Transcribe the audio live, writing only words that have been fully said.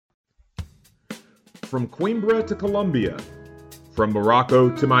From Coimbra to Colombia, from Morocco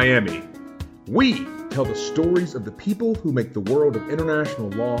to Miami, we tell the stories of the people who make the world of international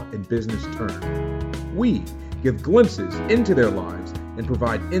law and business turn. We give glimpses into their lives and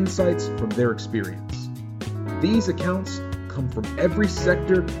provide insights from their experience. These accounts come from every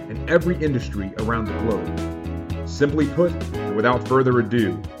sector and every industry around the globe. Simply put, and without further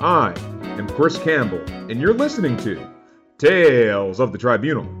ado, I am Chris Campbell, and you're listening to Tales of the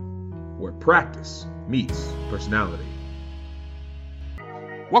Tribunal, where practice meets personality.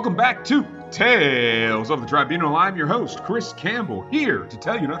 Welcome back to Tales of the Tribunal. I'm your host, Chris Campbell, here to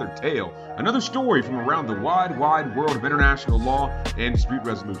tell you another tale, another story from around the wide world of international law and dispute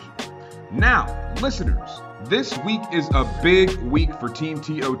resolution. Now, listeners, this week is a big week for Team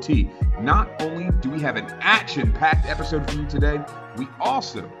TOT. Not only do we have an action-packed episode for you today, we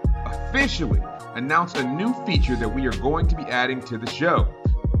also officially announced a new feature that we are going to be adding to the show.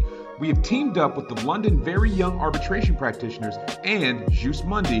 We have teamed up with the London Very Young Arbitration Practitioners and Jus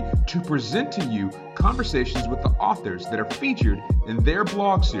Mundi to present to you conversations with the authors that are featured in their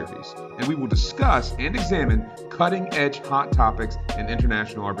blog series, and we will discuss and examine cutting-edge hot topics in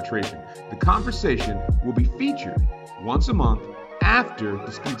international arbitration. The conversation will be featured once a month after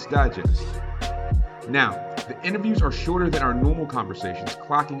Disputes Digest. Now, the interviews are shorter than our normal conversations,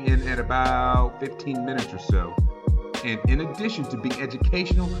 clocking in at about 15 minutes or so. And in addition to being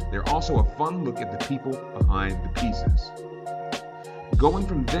educational, they're also a fun look at the people behind the pieces. Going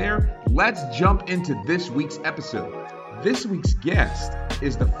from there, let's jump into this week's episode. This week's guest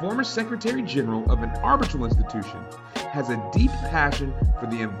is the former Secretary General of an arbitral institution, has a deep passion for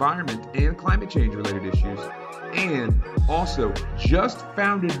the environment and climate change related issues, and also just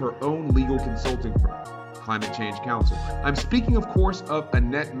founded her own legal consulting firm, Climate Change Counsel. I'm speaking, of course, of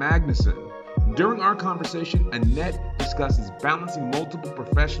Annette Magnuson. During our conversation, Annette discusses balancing multiple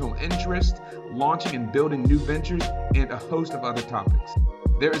professional interests, launching and building new ventures, and a host of other topics.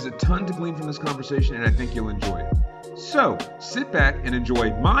 There is a ton to glean from this conversation, and I think you'll enjoy it. So, sit back and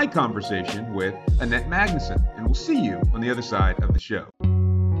enjoy my conversation with Annette Magnuson, and we'll see you on the other side of the show.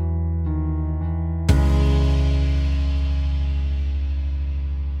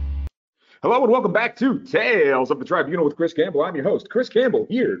 Hello and welcome back to Tales of the Tribunal with Chris Campbell. I'm your host, Chris Campbell,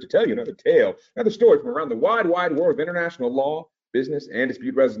 here to tell you another tale, another story from around the wide world of international law, business, and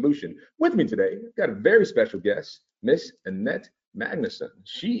dispute resolution. With me today, I've got a very special guest, Miss Annette Magnuson.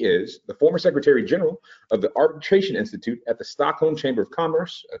 She is the former Secretary General of the Arbitration Institute at the Stockholm Chamber of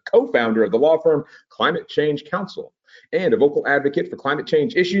Commerce, a co-founder of the law firm Climate Change Counsel, and a vocal advocate for climate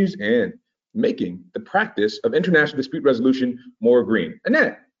change issues and making the practice of international dispute resolution more green.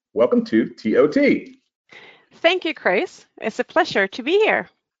 Annette, welcome to TOT. Thank you, Chris. It's a pleasure to be here.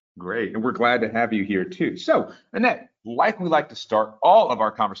 Great, and we're glad to have you here too. So, Annette, like we like to start all of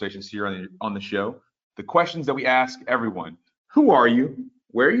our conversations here on the show, the questions that we ask everyone. Who are you?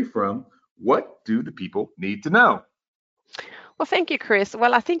 Where are you from? What do the people need to know? Well, thank you, Chris.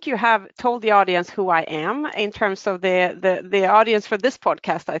 Well, I think you have told the audience who I am in terms of the audience for this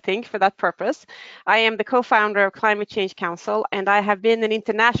podcast, I think, for that purpose. I am the co-founder of Climate Change Counsel, and I have been in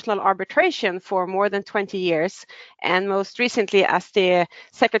international arbitration for more than 20 years, and most recently as the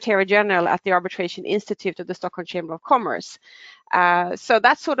Secretary General at the Arbitration Institute of the Stockholm Chamber of Commerce. So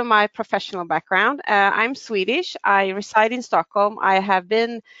that's sort of my professional background. I'm Swedish. I reside in Stockholm. I have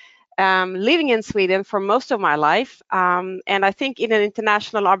been living in Sweden for most of my life. And I think in an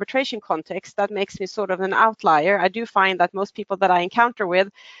international arbitration context, that makes me sort of an outlier. I do find that most people that I encounter with,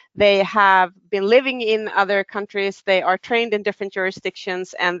 they have been living in other countries, they are trained in different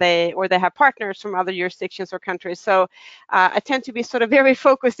jurisdictions, and they have partners from other jurisdictions or countries. So I tend to be sort of very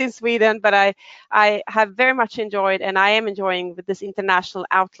focused in Sweden, but I have very much enjoyed, and I am enjoying with this international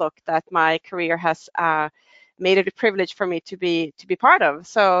outlook that my career has made it a privilege for me to be part of.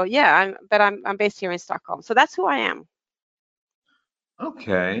 So yeah, I'm based here in Stockholm. So that's who I am.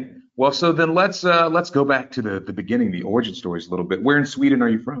 Okay. Well, so then let's go back to the beginning, the origin stories a little bit. Where in Sweden are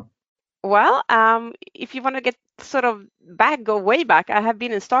you from? Well, if you want to get sort of go way back, I have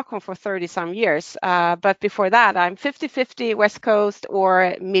been in Stockholm for 30 some years. But before that, I'm 50-50 West Coast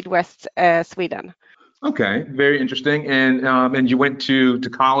or Midwest Sweden. Okay, very interesting. And you went to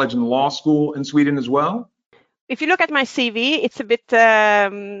college and law school in Sweden as well? If you look at my CV, it's a bit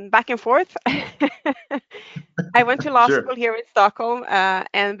back and forth. I went to law school here in Stockholm,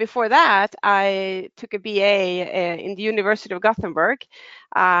 and before that, I took a BA in the University of Gothenburg.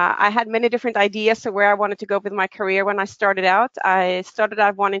 I had many different ideas of where I wanted to go with my career when I started out. I started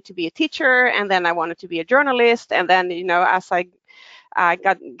out wanting to be a teacher, and then I wanted to be a journalist, and then, as I I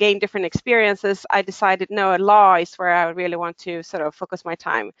gained different experiences, I decided no, law is where I really want to sort of focus my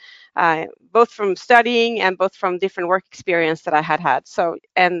time, both from studying and both from different work experience that I had. So,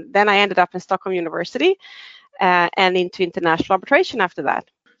 and then I ended up in Stockholm University and into international arbitration after that.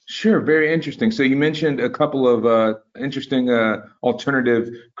 Sure, very interesting. So you mentioned a couple of interesting alternative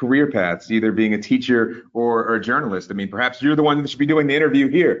career paths, either being a teacher or a journalist. I mean, perhaps you're the one that should be doing the interview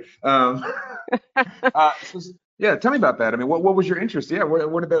here. Yeah, tell me about that. I mean, what was your interest? Yeah,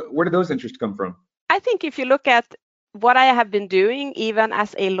 where did those interests come from? I think if you look at what I have been doing, even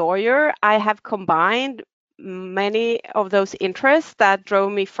as a lawyer, I have combined many of those interests that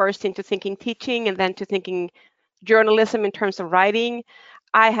drove me first into thinking teaching and then to thinking journalism in terms of writing.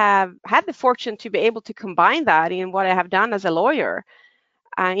 I have had the fortune to be able to combine that in what I have done as a lawyer,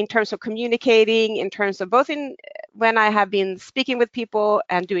 in terms of communicating, in terms of both in when I have been speaking with people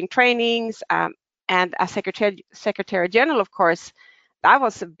and doing trainings, and as Secretary General, of course, that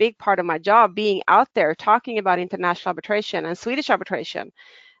was a big part of my job, being out there talking about international arbitration and Swedish arbitration,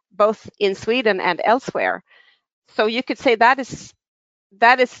 both in Sweden and elsewhere. So you could say that is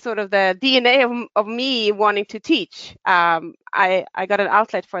sort of the DNA of me wanting to teach. I got an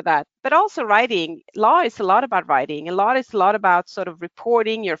outlet for that, but also writing. Law is a lot about writing. A lot is a lot about sort of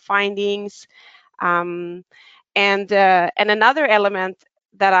reporting your findings, and another element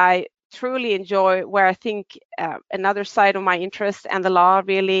that I truly enjoy, where I think another side of my interest and the law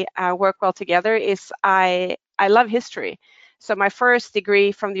really work well together, is I love history. So my first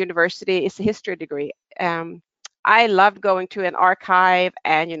degree from the university is a history degree. I loved going to an archive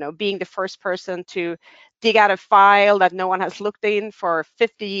and being the first person to dig out a file that no one has looked in for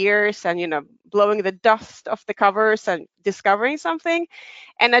 50 years and blowing the dust off the covers and discovering something.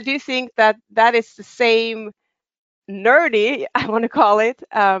 And I do think that that is the same nerdy, I want to call it,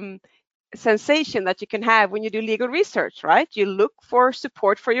 sensation that you can have when you do legal research, right? You look for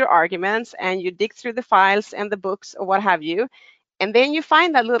support for your arguments and you dig through the files and the books or what have you, and then you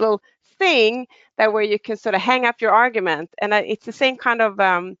find that little thing that where you can sort of hang up your argument. And it's the same kind of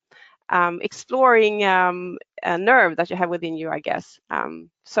exploring nerve that you have within you, I guess.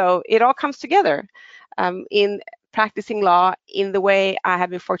 So it all comes together in practicing law in the way I have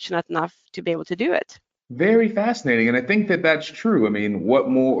been fortunate enough to be able to do it. Very fascinating, and I think that that's true. I mean, what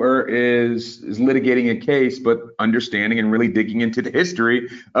more is litigating a case but understanding and really digging into the history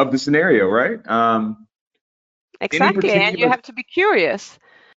of the scenario, right? Exactly, and you have to be curious.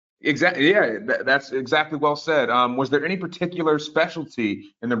 Exactly, yeah, that's exactly well said. Was there any particular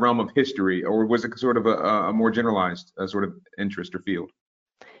specialty in the realm of history, or was it sort of a more generalized sort of interest or field?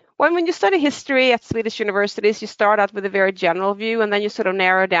 Well, when you study history at Swedish universities, you start out with a very general view, and then you sort of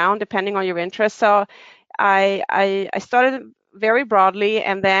narrow down depending on your interest. So I started very broadly,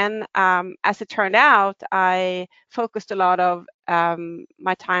 and then as it turned out, I focused a lot of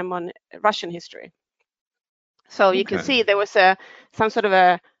my time on Russian history. So you can see there was some sort of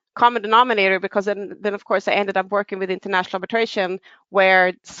a common denominator, because then of course I ended up working with international arbitration,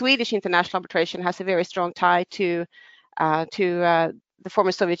 where Swedish international arbitration has a very strong tie to the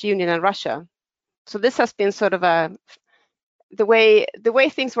former Soviet Union and Russia. So this has been sort of the way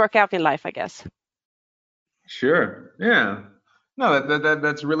things work out in life, I guess. Sure. Yeah. No,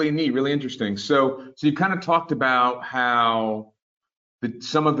 that's really neat, really interesting. So you kind of talked about how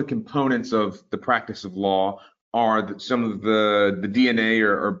some of the components of the practice of law are some of the DNA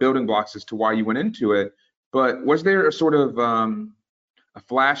or building blocks as to why you went into it. But was there a sort of a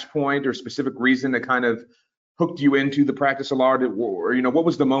flashpoint or specific reason that kind of hooked you into the practice of law, or what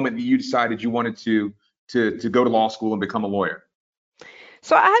was the moment that you decided you wanted to go to law school and become a lawyer?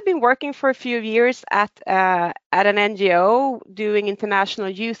 So I had been working for a few years at an NGO doing international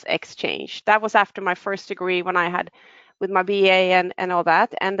youth exchange. That was after my first degree, when I had with my BA and all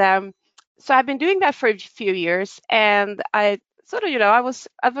that. And so I've been doing that for a few years, and I sort of,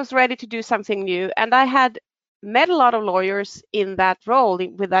 I was ready to do something new, and I had met a lot of lawyers in that role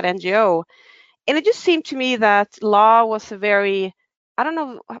with that NGO, and it just seemed to me that law was a very, I don't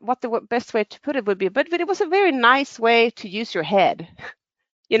know what the best way to put it would be, but it was a very nice way to use your head.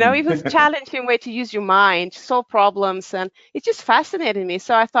 It was a challenging way to use your mind, solve problems, and it just fascinated me.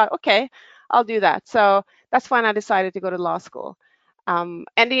 So I thought, okay, I'll do that. So that's when I decided to go to law school. And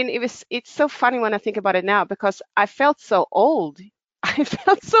then it's so funny when I think about it now, because I felt so old. I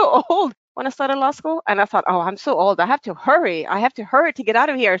felt so old when I started law school, and I thought, oh, I'm so old. I have to hurry. I have to hurry to get out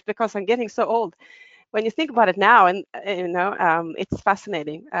of here because I'm getting so old. When you think about it now, and it's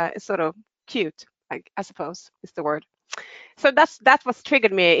fascinating. It's sort of cute, I suppose is the word. So that's what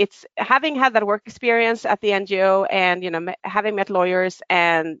triggered me. It's having had that work experience at the NGO, and having met lawyers,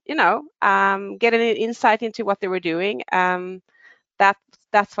 and getting an insight into what they were doing.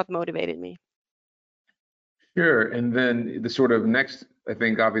 that's what motivated me. Sure. And then the sort of next, I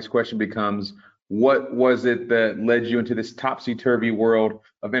think, obvious question becomes, what was it that led you into this topsy-turvy world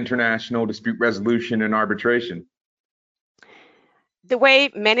of international dispute resolution and arbitration? The way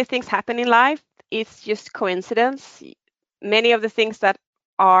many things happen in life, it's just coincidence. Many of the things that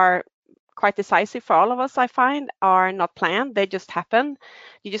are quite decisive for all of us, I find, are not planned. They just happen.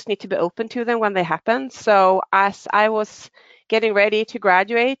 You just need to be open to them when they happen. So as I was getting ready to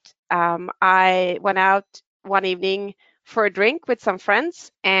graduate, I went out one evening for a drink with some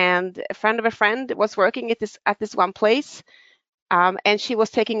friends, and a friend of a friend was working at this one place. And she was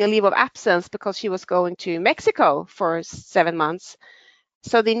taking a leave of absence because she was going to Mexico for 7 months.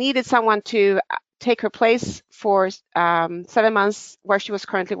 So they needed someone to take her place for 7 months where she was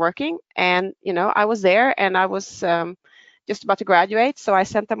currently working. And, I was there, and I was just about to graduate. So I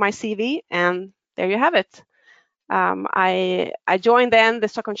sent them my CV, and there you have it. I joined then the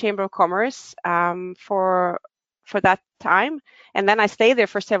Stockholm Chamber of Commerce for that time. And then I stayed there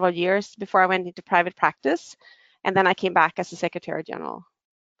for several years before I went into private practice. And then I came back as the Secretary General.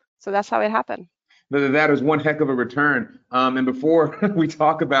 So that's how it happened. That is one heck of a return. And before we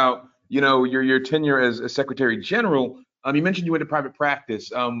talk about, your tenure as Secretary General, you mentioned you went to private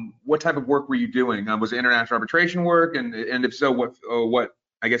practice. What type of work were you doing? Was it international arbitration work? And if so, what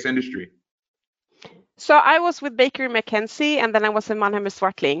I guess industry? So I was with Baker McKenzie, and then I was in Mannheimer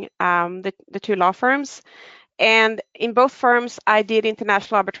Swartling, the two law firms. And in both firms, I did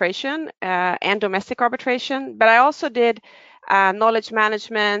international arbitration and domestic arbitration, but I also did knowledge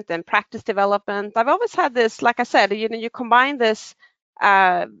management and practice development. I've always had this, like I said, you combine this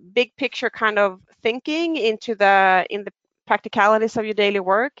big picture kind of thinking in the practicalities of your daily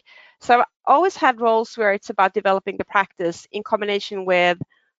work. So I've always had roles where it's about developing the practice in combination with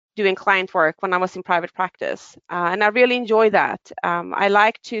doing client work when I was in private practice. And I really enjoy that. I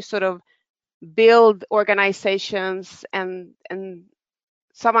like to sort of build organizations, and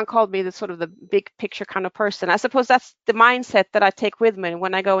someone called me the sort of the big picture kind of person. I suppose that's the mindset that I take with me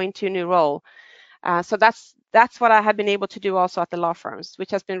when I go into a new role. So that's what I have been able to do also at the law firms, which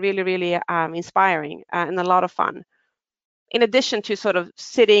has been really, really inspiring and a lot of fun. In addition to sort of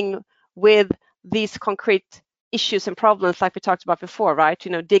sitting with these concrete issues and problems like we talked about before, right?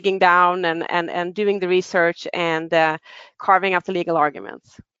 Digging down and doing the research and carving out the legal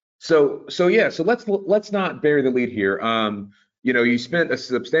arguments. So let's not bury the lead here. You spent a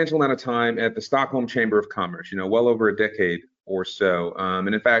substantial amount of time at the Stockholm Chamber of Commerce, well over a decade or so.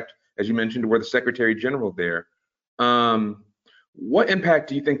 And in fact, as you mentioned, we're the Secretary General there. What impact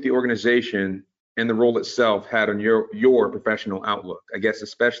do you think the organization and the role itself had on your professional outlook? I guess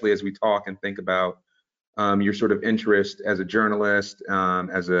especially as we talk and think about your sort of interest as a journalist,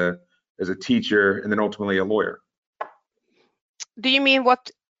 as a teacher, and then ultimately a lawyer. Do you mean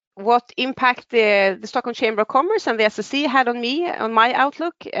what impact the Stockholm Chamber of Commerce and the SSC had on me, on my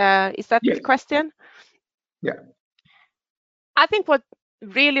outlook? Is that the question? Yeah. I think what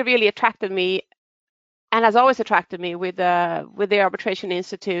really, really attracted me, and has always attracted me with the Arbitration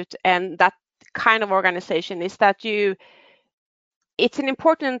Institute and that kind of organization, is that it's an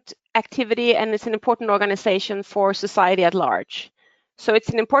important activity and it's an important organization for society at large. So it's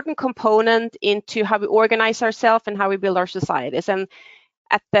an important component into how we organize ourselves and how we build our societies. And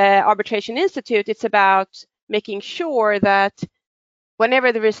at the Arbitration Institute, it's about making sure that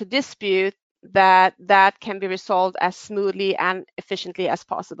whenever there is a dispute, that can be resolved as smoothly and efficiently as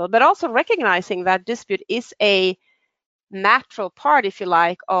possible, but also recognizing that dispute is a natural part, if you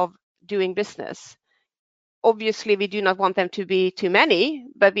like, of doing business. Obviously, we do not want them to be too many,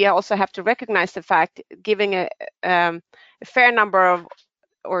 but we also have to recognize the fact, giving a fair number of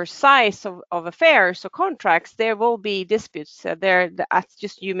or size of affairs or contracts, there will be disputes. That's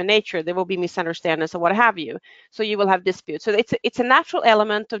just human nature. There will be misunderstandings or what have you. So you will have disputes. So it's a natural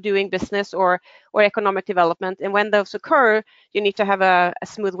element of doing business or economic development. And when those occur, you need to have a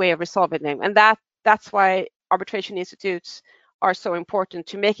smooth way of resolving them. And that's why arbitration institutes are so important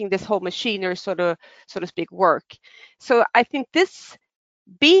to making this whole machinery so to speak work. So I think this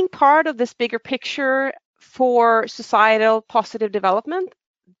being part of this bigger picture for societal positive development,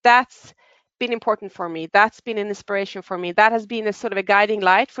 that's been important for me. That's been an inspiration for me. That has been a sort of a guiding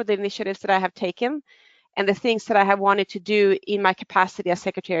light for the initiatives that I have taken and the things that I have wanted to do in my capacity as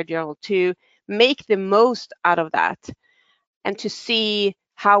Secretary General, to make the most out of that and to see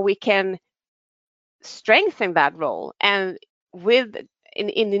how we can strengthen that role. And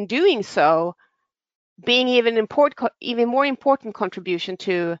in doing so, being even more important contribution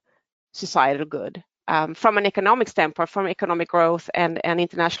to societal good. From an economic standpoint, from economic growth and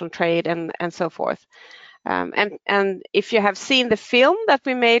international trade and so forth. And if you have seen the film that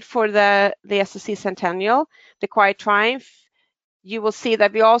we made for the SSC Centennial, The Quiet Triumph, you will see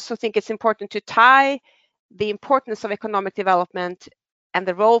that we also think it's important to tie the importance of economic development and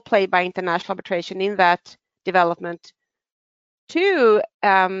the role played by international arbitration in that development to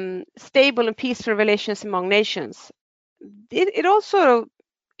stable and peaceful relations among nations. It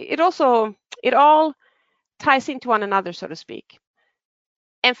all ties into one another, so to speak.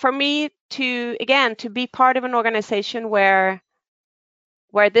 And for me to be part of an organization where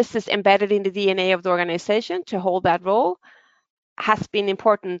this is embedded in the DNA of the organization, to hold that role, has been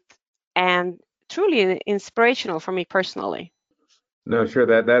important and truly inspirational for me personally. No, sure.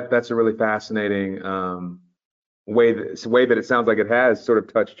 That's a really fascinating way that it sounds like it has sort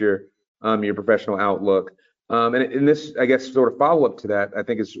of touched your professional outlook. And in this, I guess, sort of follow up to that, I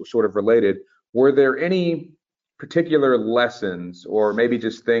think is sort of related. Were there any particular lessons, or maybe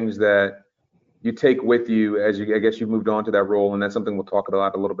just things that you take with you as you, I guess, you've moved on to that role, and that's something we'll talk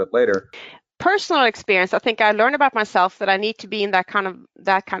about a little bit later? Personal experience, I think I learned about myself that I need to be in that kind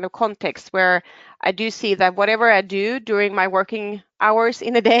of context where I do see that whatever I do during my working hours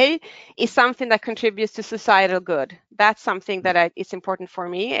in a day is something that contributes to societal good. That's something that is important for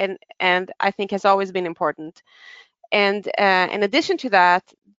me, and I think has always been important. And in addition to that,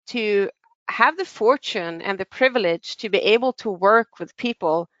 to have the fortune and the privilege to be able to work with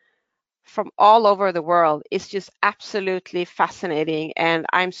people from all over the world is just absolutely fascinating. And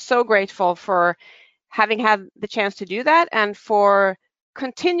I'm so grateful for having had the chance to do that and for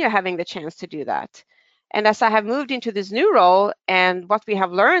continue having the chance to do that. And as I have moved into this new role and what we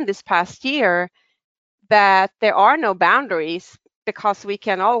have learned this past year, that there are no boundaries because we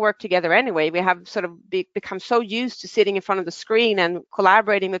can all work together anyway. We have sort of become so used to sitting in front of the screen and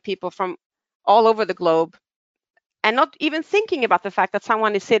collaborating with people from all over the globe and not even thinking about the fact that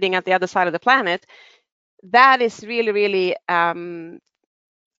someone is sitting at the other side of the planet. That is really, really,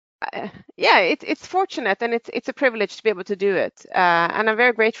 it's fortunate, and it's a privilege to be able to do it. And I'm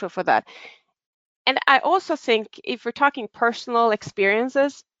very grateful for that. And I also think if we're talking personal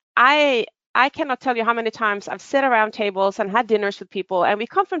experiences, I cannot tell you how many times I've sat around tables and had dinners with people, and we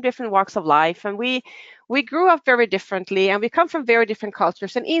come from different walks of life, and we grew up very differently, and we come from very different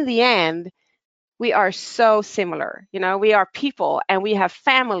cultures. And in the end, we are so similar. We are people, and we have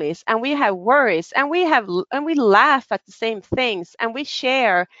families, and we have worries, and we laugh at the same things, and we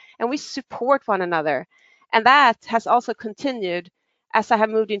share, and we support one another. And that has also continued as I have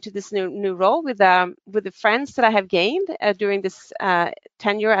moved into this new role with the friends that I have gained during this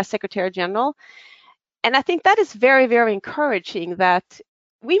tenure as Secretary General. And I think that is very, very encouraging, that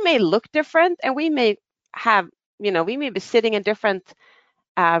we may look different, and we may be sitting in different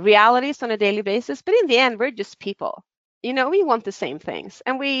realities on a daily basis, but in the end, we're just people. We want the same things,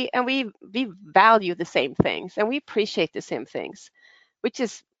 and we value the same things, and we appreciate the same things, which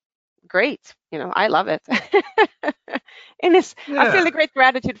is great. I love it. And I feel a great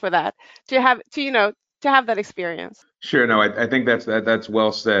gratitude for that, to have that experience. Sure. No, I think that's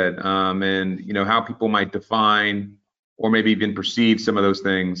well said. And how people might define or maybe even perceive some of those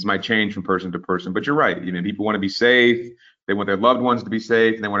things might change from person to person. But you're right. People want to be safe. They want their loved ones to be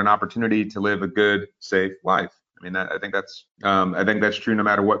safe, and they want an opportunity to live a good, safe life. I think that's true no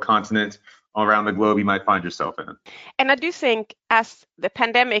matter what continent around the globe you might find yourself in. And I do think as the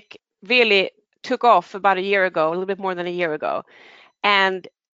pandemic really took off about a year ago, a little bit more than a year ago, and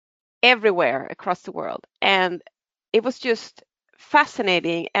everywhere across the world, and it was just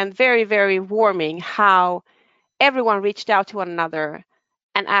fascinating and very, very warming how everyone reached out to one another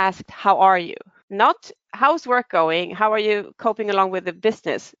and asked, "How are you?" Not how's work going? How are you coping along with the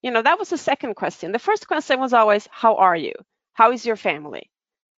business? That was the second question. The first question was always, how are you? How is your family?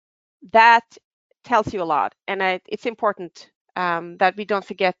 That tells you a lot. And it's important that we don't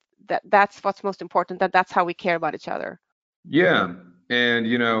forget that that's what's most important, that's how we care about each other. Yeah. And,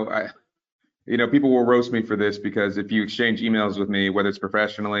 people will roast me for this, because if you exchange emails with me, whether it's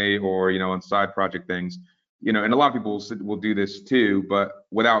professionally or, on side project things, and a lot of people will do this too, but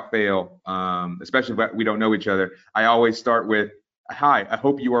without fail, especially if we don't know each other, I always start with, "Hi, I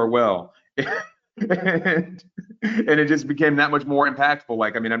hope you are well." and it just became that much more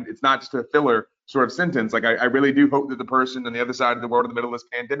impactful. It's not just a filler sort of sentence. I really do hope that the person on the other side of the world in the middle of this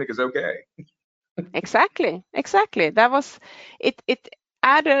pandemic is okay. Exactly. That was it. It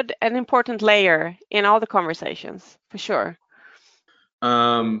added an important layer in all the conversations, for sure.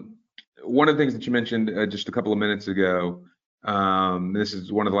 One of the things that you mentioned just a couple of minutes ago, this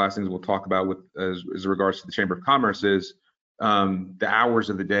is one of the last things we'll talk about as regards to the Chamber of Commerce, is the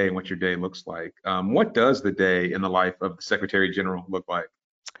hours of the day and what your day looks like. What does the day in the life of the Secretary General look like?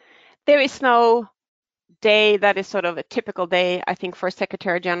 There is no day that is sort of a typical day, I think, for a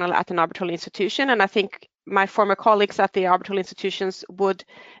Secretary General at an arbitral institution. And I think my former colleagues at the arbitral institutions would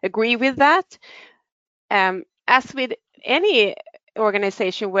agree with that. As with any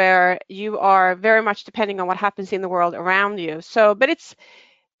organization where you are very much depending on what happens in the world around you. So, but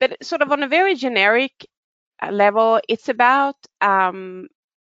sort of on a very generic level, it's about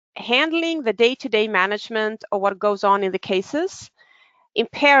handling the day-to-day management of what goes on in the cases in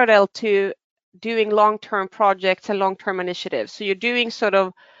parallel to doing long-term projects and long-term initiatives. So you're doing sort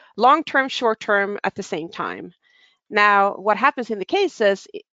of long-term, short-term at the same time. Now, what happens in the cases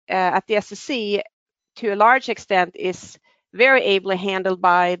at the SSC to a large extent is very ably handled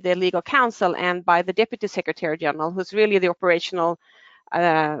by the legal counsel and by the Deputy Secretary General, who's really the operational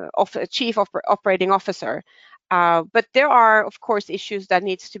chief operating officer. But there are, of course, issues that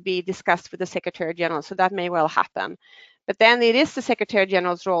needs to be discussed with the Secretary General, so that may well happen. But then it is the Secretary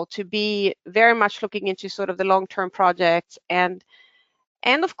General's role to be very much looking into sort of the long-term projects and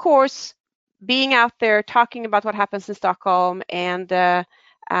of course, being out there talking about what happens in Stockholm and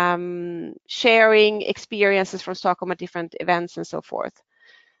sharing experiences from Stockholm at different events and so forth.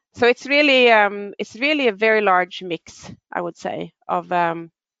 So it's really a very large mix, I would say, of the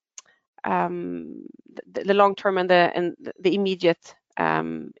long term and the immediate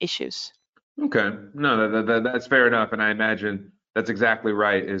issues. Okay, no, that's fair enough, and I imagine that's exactly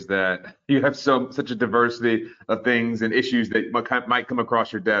right. Is that you have such a diversity of things and issues that might come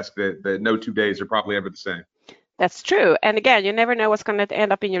across your desk that no 2 days are probably ever the same. That's true, and again, you never know what's going to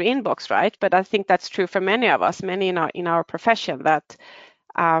end up in your inbox, right? But I think that's true for many of us, many in our profession, that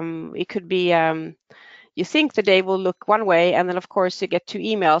it could be you think the day will look one way, and then of course you get 2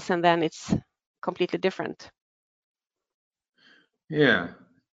 emails, and then it's completely different. Yeah.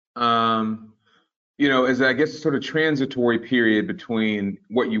 As I guess a sort of transitory period between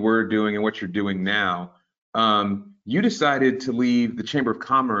what you were doing and what you're doing now, you decided to leave the Chamber of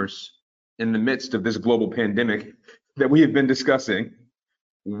Commerce in the midst of this global pandemic that we have been discussing.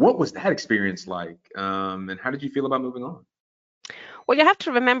 What was that experience like? And how did you feel about moving on? Well, you have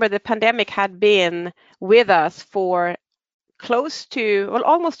to remember the pandemic had been with us for close to, well,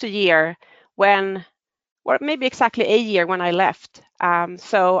 almost a year or maybe exactly a year when I left.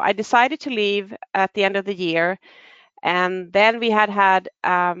 So I decided to leave at the end of the year. And then we had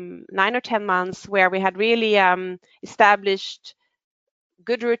 9 or 10 months where we had really established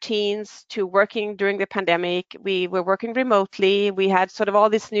good routines to working during the pandemic. We were working remotely. We had sort of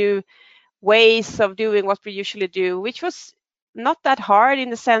all these new ways of doing what we usually do, which was not that hard in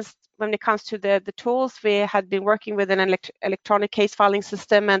the sense when it comes to the tools. We had been working with an electronic case filing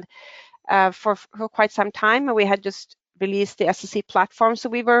system and for quite some time, and we had just released the SSC platform. So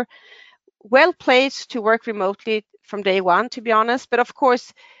we were well placed to work remotely from day one, to be honest. But of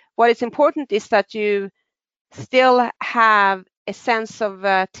course, what is important is that you still have a sense of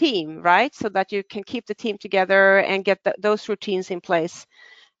team, right? So that you can keep the team together and get those routines in place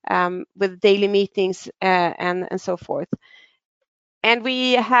with daily meetings and so forth. And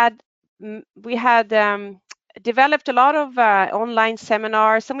we had developed a lot of online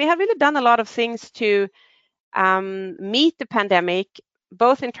seminars, and we have really done a lot of things to meet the pandemic,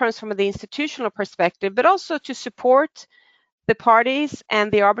 both in terms from the institutional perspective, but also to support the parties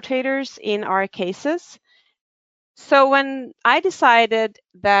and the arbitrators in our cases. So when I decided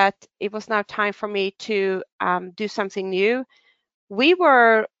that it was now time for me to do something new, we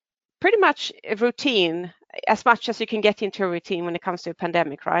were pretty much a routine, as much as you can get into a routine when it comes to a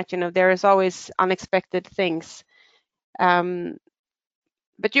pandemic, right? There is always unexpected things.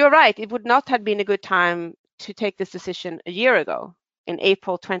 But you're right, it would not have been a good time to take this decision a year ago. In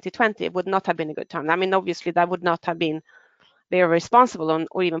April 2020, it would not have been a good time. I mean, obviously, that would not have been very responsible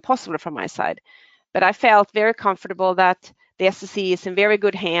or even possible from my side. But I felt very comfortable that the SSC is in very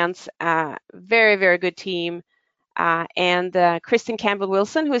good hands, very, very good team. And Kristen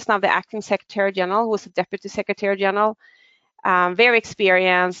Campbell-Wilson, who is now the acting Secretary General, who was the Deputy Secretary General, very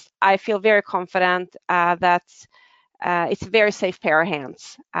experienced. I feel very confident that it's a very safe pair of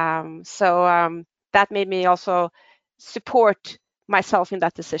hands. So that made me also support myself in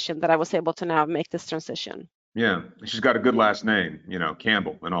that decision, that I was able to now make this transition. Yeah, she's got a good last name,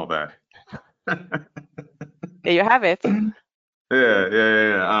 Campbell and all that. There you have it.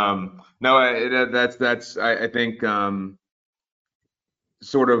 Yeah. No, that's I think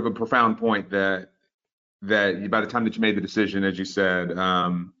sort of a profound point that by the time that you made the decision, as you said,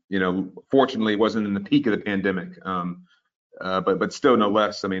 fortunately it wasn't in the peak of the pandemic, but still, no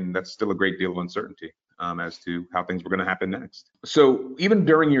less. I mean, that's still a great deal of uncertainty as to how things were going to happen next. So even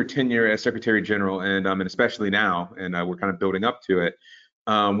during your tenure as Secretary General, and especially now, and we're kind of building up to it,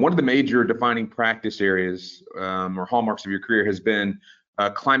 One of the major defining practice areas or hallmarks of your career has been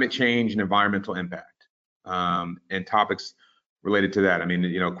climate change and environmental impact, and topics related to that. I mean,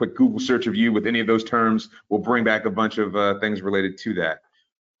 a quick Google search of you with any of those terms will bring back a bunch of things related to that.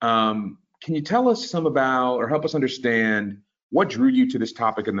 Can you tell us some about, or help us understand, what drew you to this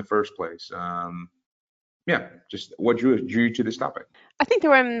topic in the first place? Yeah, just what drew you to this topic? I think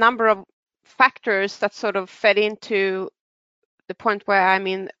there were a number of factors that sort of fed into the point where I'm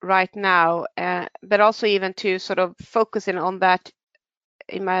in right now, but also even to sort of focusing on that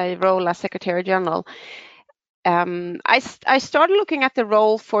in my role as Secretary General. I started looking at the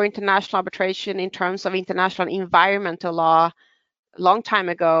role for international arbitration in terms of international environmental law a long time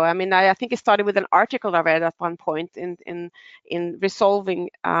ago. I mean, I think it started with an article I read at one point in resolving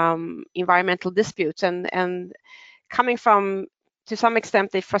environmental disputes, and coming from, to some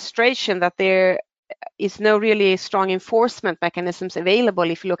extent, the frustration that there is no really strong enforcement mechanisms available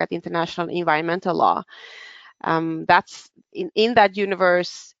if you look at international environmental law. That's in that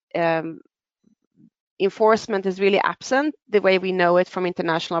universe. Enforcement is really absent the way we know it from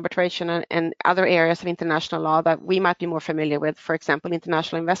international arbitration and other areas of international law that we might be more familiar with, for example,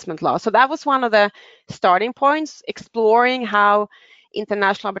 international investment law. So that was one of the starting points, exploring how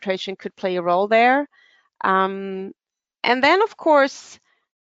international arbitration could play a role there. And then, of course,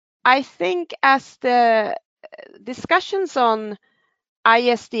 I think as the discussions on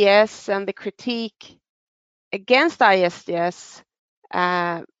ISDS and the critique against ISDS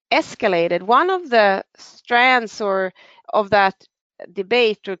escalated, one of the strands of that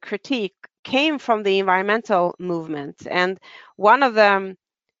debate or critique came from the environmental movement. And one of the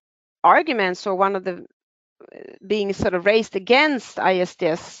arguments, or one of the being sort of raised against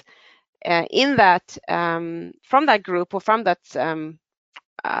ISDS in that from that group or from that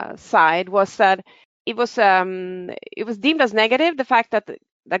side, was that it was deemed as negative, the fact that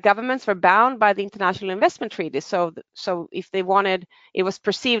governments were bound by the international investment treaty. So if they wanted, it was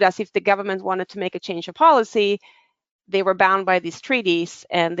perceived as if the government wanted to make a change of policy, they were bound by these treaties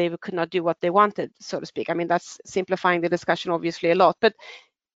and they could not do what they wanted, so to speak. I mean, that's simplifying the discussion obviously a lot, but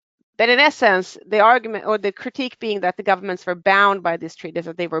in essence, the argument or the critique being that the governments were bound by these treaties,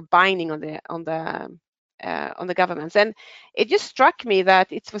 that they were binding on the governments. And it just struck me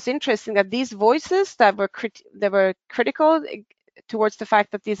that it was interesting that these voices that were critical towards the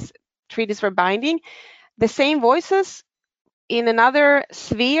fact that these treaties were binding, the same voices in another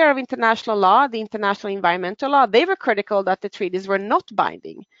sphere of international law, the international environmental law, they were critical that the treaties were not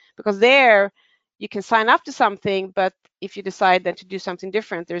binding, because there you can sign up to something, but if you decide then to do something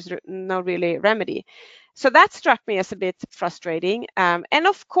different, there's no really remedy. So that struck me as a bit frustrating. And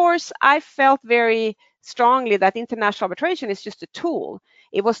of course, I felt very strongly that international arbitration is just a tool.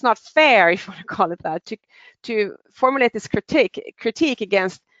 It was not fair, if you want to call it that, to formulate this critique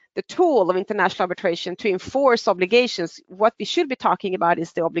against the tool of international arbitration to enforce obligations. What we should be talking about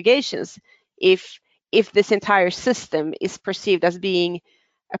is the obligations, if this entire system is perceived as being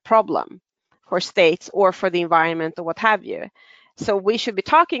a problem for states or for the environment or what have you. So we should be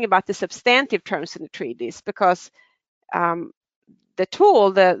talking about the substantive terms in the treaties, because the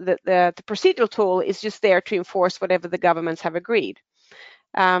tool, the procedural tool, is just there to enforce whatever the governments have agreed.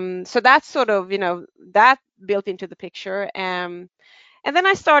 So that's sort of, that built into the picture. And then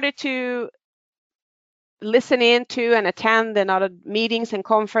I started to listen in to and attend other meetings and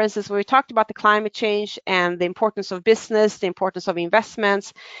conferences where we talked about the climate change and the importance of business, the importance of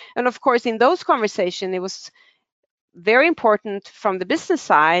investments. And of course, in those conversations, it was very important from the business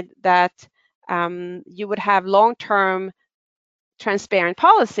side that you would have long-term transparent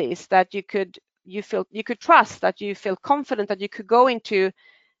policies that you could trust, that you feel confident that you could go into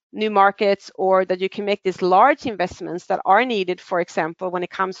new markets, or that you can make these large investments that are needed, for example, when it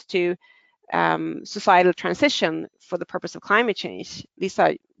comes to societal transition for the purpose of climate change. These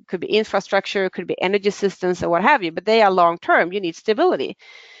could be infrastructure, could be energy systems, or what have you, but they are long-term. You need stability.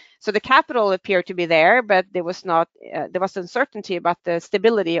 So the capital appeared to be there, but there was uncertainty about the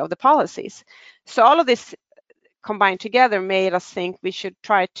stability of the policies. So all of this combined together made us think we should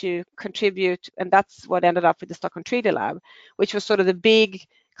try to contribute, and that's what ended up with the Stockholm Treaty Lab, which was sort of the big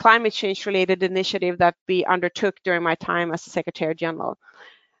climate change related initiative that we undertook during my time as the Secretary General.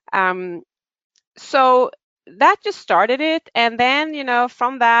 So that just started it, and then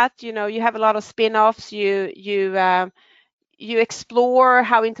from that you have a lot of spin-offs. You explore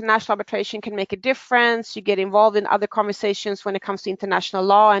how international arbitration can make a difference. You get involved in other conversations when it comes to international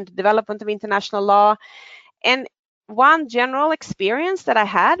law and the development of international law. And one general experience that I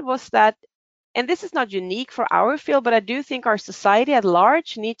had was that, and this is not unique for our field, but I do think our society at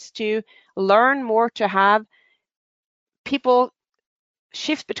large needs to learn more to have people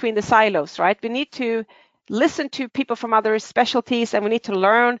shift between the silos, right? We need to listen to people from other specialties, and we need to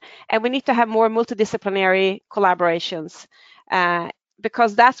learn, and we need to have more multidisciplinary collaborations,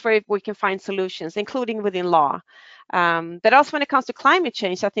 because that's where we can find solutions, including within law. But also when it comes to climate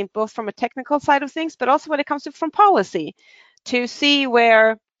change, I think both from a technical side of things, but also when it comes to from policy, to see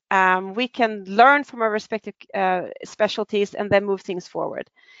where we can learn from our respective specialties and then move things forward.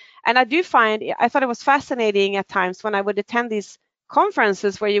 And I thought it was fascinating at times when I would attend these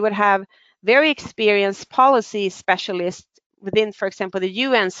conferences where you would have very experienced policy specialists within, for example, the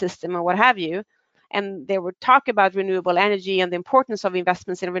UN system or what have you, and they would talk about renewable energy and the importance of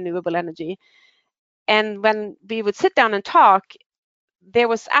investments in renewable energy. And when we would sit down and talk, there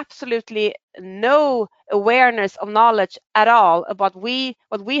was absolutely no awareness of knowledge at all about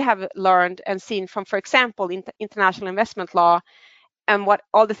what we have learned and seen from, for example, international investment law, and what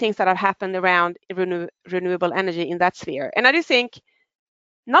all the things that have happened around renewable energy in that sphere. And I do think,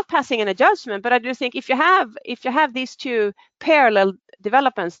 not passing in a judgment, but I do think if you have these two parallel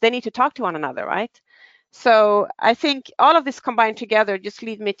developments, they need to talk to one another, right? So I think all of this combined together just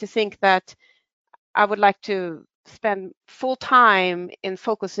lead me to think that I would like to spend full time in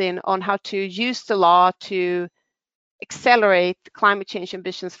focusing on how to use the law to accelerate climate change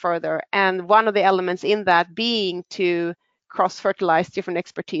ambitions further. And one of the elements in that being to cross-fertilize different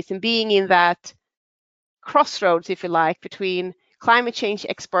expertise and being in that crossroads, if you like, between climate change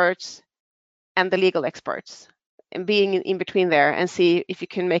experts and the legal experts, and being in between there and see if you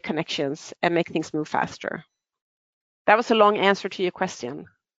can make connections and make things move faster. That was a long answer to your question.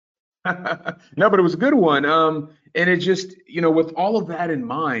 No, but it was a good one. And it just, with all of that in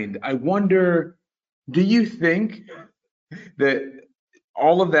mind, I wonder, do you think that,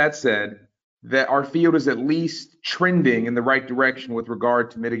 all of that said, that our field is at least trending in the right direction with regard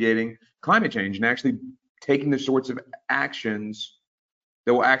to mitigating climate change and actually taking the sorts of actions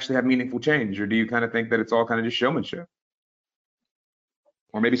that will actually have meaningful change? Or do you kind of think that it's all kind of just showmanship?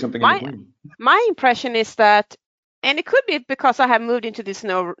 Or maybe something in between? My impression is that, and it could be because I have moved into this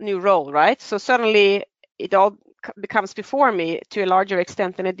new role, right? So suddenly it all becomes before me to a larger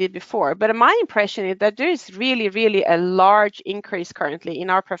extent than it did before. But my impression is that there is really, really a large increase currently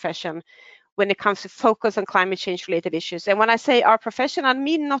in our profession when it comes to focus on climate change related issues. And when I say our profession, I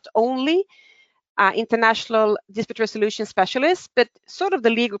mean not only international dispute resolution specialists, but sort of the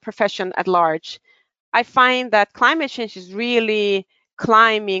legal profession at large. I find that climate change is really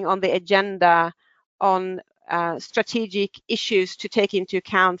climbing on the agenda on strategic issues to take into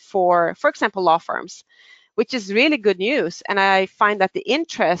account for example, law firms, which is really good news. And I find that the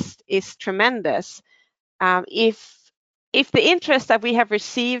interest is tremendous. If the interest that we have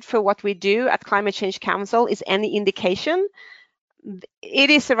received for what we do at Climate Change Council is any indication,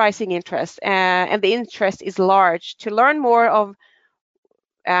 it is a rising interest, and the interest is large to learn more of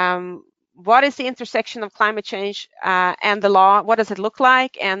what is the intersection of climate change and the law, what does it look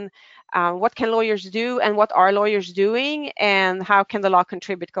like, and what can lawyers do, and what are lawyers doing, and how can the law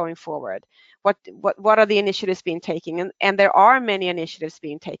contribute going forward? What are the initiatives being taken? And there are many initiatives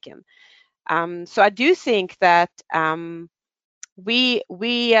being taken. So I do think that we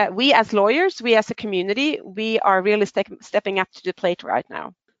as lawyers, we as a community, we are really stepping up to the plate right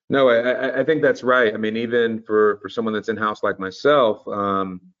now. No, I think that's right. I mean, even for someone that's in-house like myself,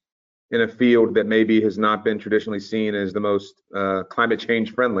 in a field that maybe has not been traditionally seen as the most climate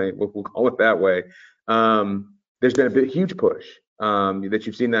change friendly, we'll call it that way, there's been a huge push that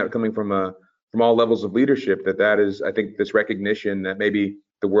you've seen that coming from all levels of leadership. That is, I think, this recognition that maybe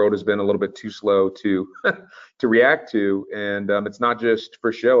the world has been a little bit too slow to to react to, and it's not just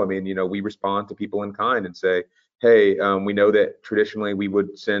for show. I mean, we respond to people in kind and say, hey, we know that traditionally we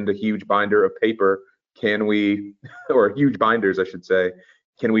would send a huge binder of paper. Can we, or huge binders, I should say,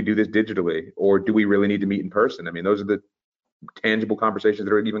 can we do this digitally, or do we really need to meet in person? I mean, those are the tangible conversations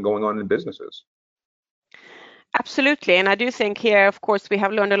that are even going on in businesses. Absolutely. And I do think here, of course, we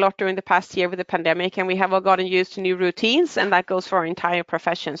have learned a lot during the past year with the pandemic, and we have all gotten used to new routines, and that goes for our entire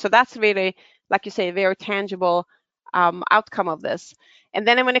profession. So that's really, like you say, a very tangible outcome of this. And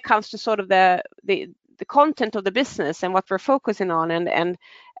then when it comes to sort of the content of the business and what we're focusing on, and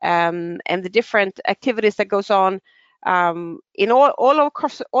the different activities that goes on in all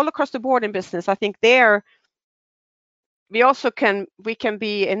across the board in business, I think we can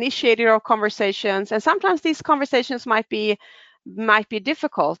be initiator of conversations, and sometimes these conversations might be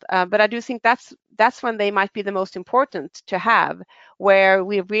difficult, but I do think that's when they might be the most important to have, where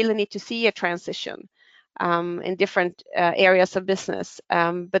we really need to see a transition in different areas of business.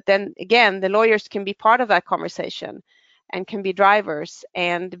 But then again, the lawyers can be part of that conversation and can be drivers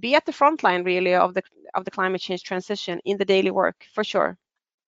and be at the front line really of the climate change transition in the daily work, for sure.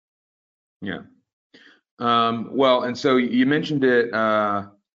 Yeah. Well, and so you mentioned it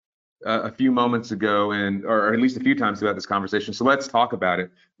a few moments ago, or at least a few times throughout this conversation. So let's talk about it.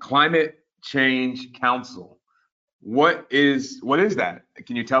 Climate Change Council. What is that?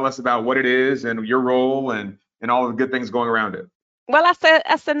 Can you tell us about what it is and your role and all the good things going around it? Well, as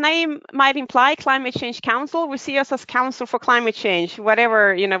the name might imply, Climate Change Council, we see us as Council for Climate Change,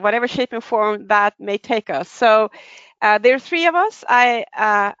 whatever shape and form that may take us. So there are three of us. I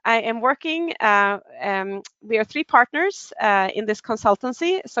am working. We are three partners in this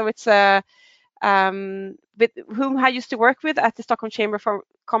consultancy. So it's with whom I used to work with at the Stockholm Chamber of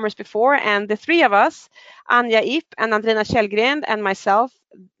Commerce before, and the three of us, Anja Ip and Andrina Källgren and myself,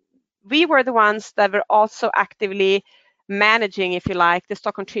 we were the ones that were also actively managing, if you like, the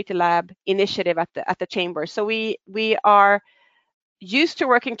Stockholm Treaty Lab initiative at the chamber. So we are used to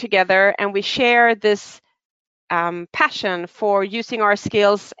working together, and we share this passion for using our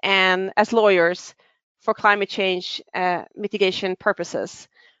skills and as lawyers for climate change mitigation purposes.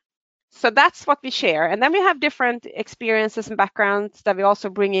 So that's what we share. And then we have different experiences and backgrounds that we also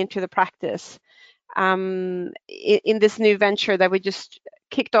bring into the practice in this new venture that we just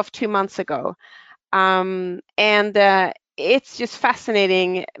kicked off 2 months ago. It's just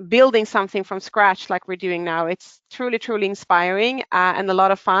fascinating building something from scratch like we're doing now. It's truly, truly inspiring and a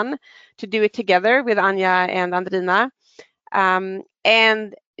lot of fun to do it together with Anja and Andrina. And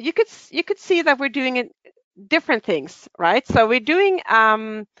you could see that we're doing different things, right? So we're doing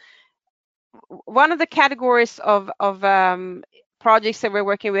one of the categories of projects that we're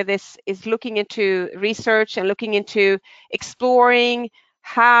working with is looking into research and looking into exploring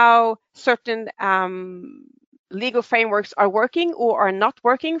how certain legal frameworks are working or are not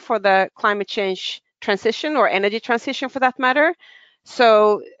working for the climate change transition or energy transition for that matter.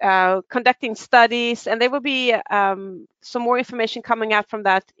 So conducting studies, and there will be some more information coming out from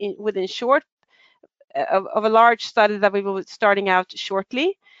that within short of a large study that we will be starting out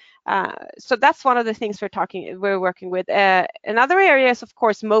shortly. So that's one of the things we're working with. Another area is, of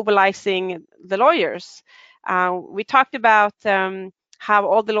course, mobilizing the lawyers. We talked about how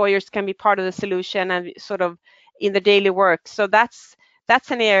all the lawyers can be part of the solution and sort of in the daily work. So that's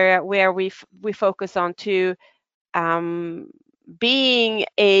an area where we focus on to being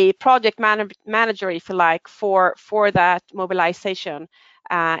a project manager, if you like, for that mobilization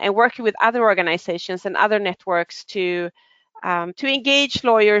and working with other organizations and other networks to engage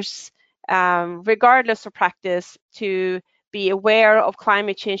lawyers, regardless of practice, to be aware of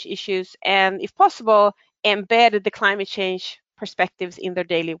climate change issues and, if possible, embed the climate change perspectives in their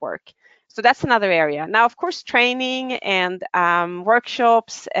daily work. So that's another area. Now, of course, training and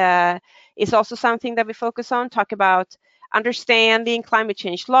workshops is also something that we focus on, talk about understanding climate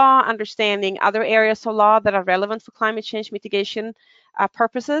change law, understanding other areas of law that are relevant for climate change mitigation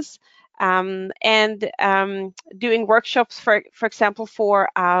purposes. Doing workshops, for example, for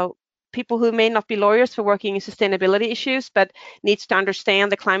people who may not be lawyers for working in sustainability issues, but needs to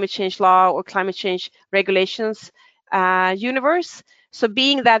understand the climate change law or climate change regulations universe. So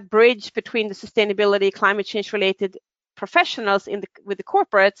being that bridge between the sustainability, climate change related professionals with the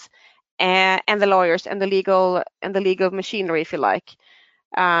corporates and the lawyers and the legal machinery, if you like.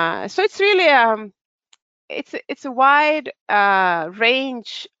 So it's really it's a wide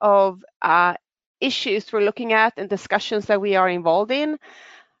range of issues we're looking at and discussions that we are involved in.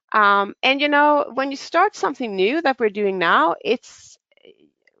 And when you start something new that we're doing now, it's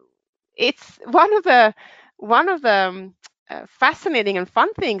one of the fascinating and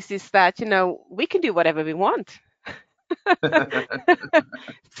fun things is that we can do whatever we want.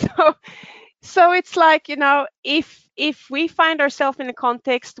 So it's like, if we find ourselves in a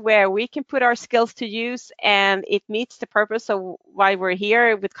context where we can put our skills to use and it meets the purpose of why we're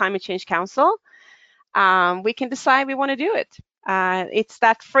here with Climate Change Council, we can decide we want to do it. It's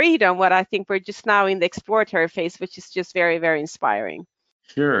that freedom, what I think we're just now in the exploratory phase, which is just very, very inspiring.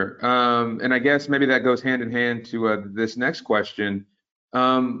 Sure. And I guess maybe that goes hand in hand to this next question.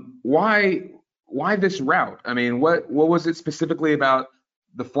 Why this route? I mean, what was it specifically about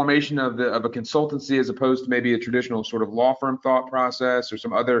the formation of a consultancy as opposed to maybe a traditional sort of law firm thought process or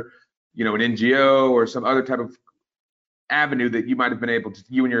some other, an NGO or some other type of avenue that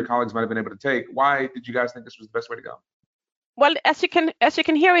you and your colleagues might have been able to take? Why did you guys think this was the best way to go? Well, as you can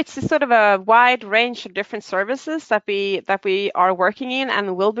hear, it's a sort of a wide range of different services that we are working in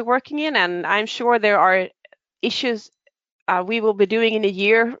and will be working in, and I'm sure there are issues we will be doing in a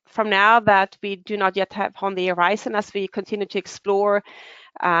year from now that we do not yet have on the horizon as we continue to explore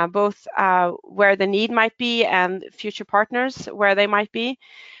both where the need might be and future partners where they might be.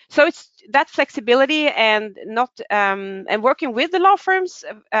 So it's that flexibility and not and working with the law firms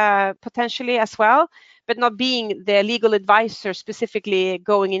potentially as well, but not being the legal advisor specifically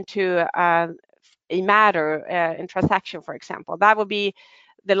going into a matter in transaction, for example. That would be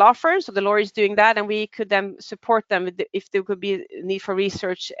the law firms or the lawyers doing that, and we could then support them if there could be a need for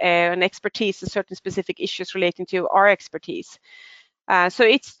research and expertise in certain specific issues relating to our expertise. So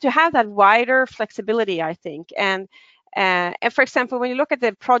it's to have that wider flexibility, I think. And for example, when you look at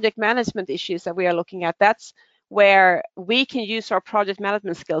the project management issues that we are looking at, that's where we can use our project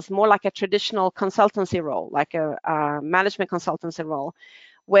management skills more like a traditional consultancy role, like a management consultancy role,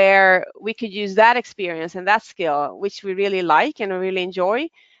 where we could use that experience and that skill, which we really like and really enjoy,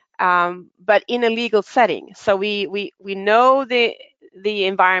 but in a legal setting. So we know the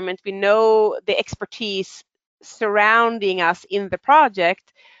environment, we know the expertise surrounding us in the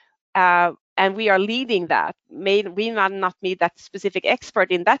project, and we are leading that. We might not be that specific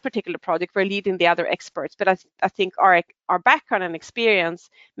expert in that particular project, we're leading the other experts, but I think our background and experience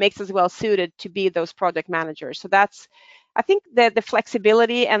makes us well suited to be those project managers. So that's, I think, the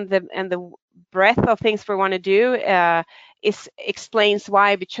flexibility and the breadth of things we want to do explains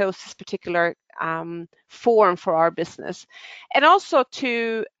why we chose this particular form for our business, and also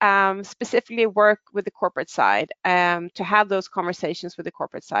to specifically work with the corporate side. To have those conversations with the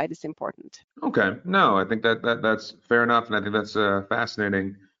corporate side is important. Okay, no, I think that's fair enough, and I think that's a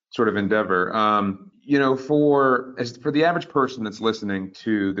fascinating sort of endeavor. For the average person that's listening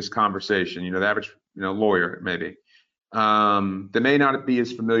to this conversation, the average lawyer maybe, that may not be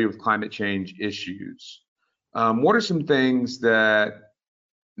as familiar with climate change issues. What are some things that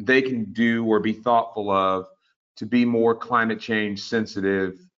they can do or be thoughtful of to be more climate change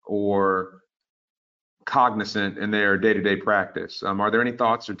sensitive or cognizant in their day-to-day practice? Are there any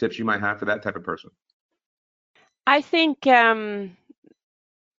thoughts or tips you might have for that type of person? I think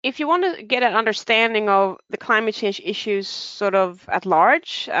if you want to get an understanding of the climate change issues sort of at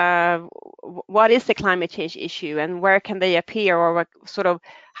large, what is the climate change issue and where can they appear, or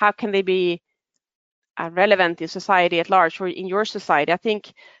how can they be relevant in society at large or in your society? I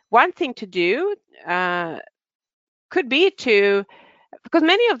think one thing to do could be because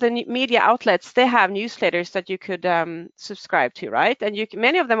many of the media outlets, they have newsletters that you could subscribe to, right? And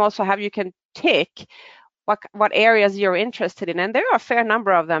many of them also you can tick what areas you're interested in, and there are a fair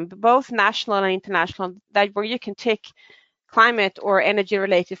number of them, both national and international, where you can tick climate or energy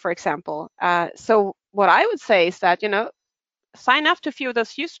related, for example. So what I would say is that sign up to a few of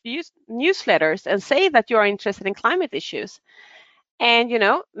those newsletters and say that you are interested in climate issues, and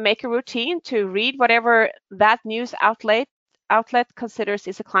make a routine to read whatever that news outlet considers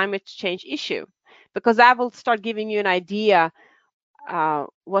is a climate change issue, because that will start giving you an idea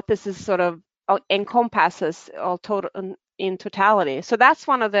what this is sort of encompasses in totality. So that's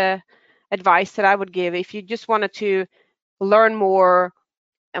one of the advice that I would give if you just wanted to learn more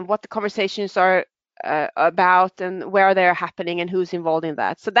and what the conversations are about and where they're happening and who's involved in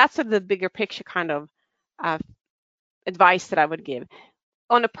that. So that's the bigger picture kind of advice that I would give.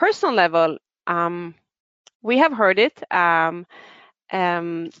 On a personal level, we have heard it,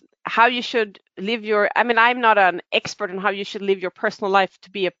 how you should live I'm not an expert on how you should live your personal life to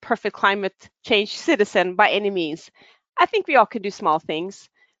be a perfect climate change citizen by any means. I think we all could do small things,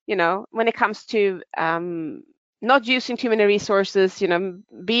 when it comes to not using too many resources,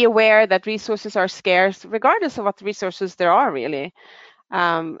 be aware that resources are scarce, regardless of what resources there are really,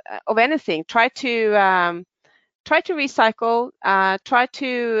 of anything. Try to recycle, try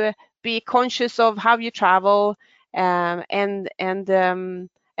to be conscious of how you travel, and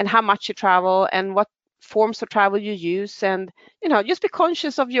how much you travel and what forms of travel you use, and just be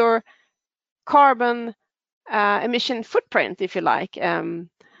conscious of your carbon emission footprint, if you like, and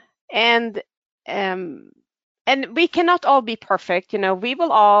we cannot all be perfect. We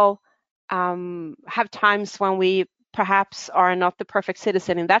will all have times when we perhaps are not the perfect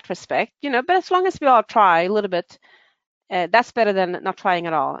citizen in that respect, but as long as we all try a little bit, that's better than not trying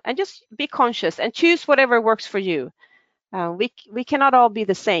at all. And just be conscious and choose whatever works for you. We cannot all be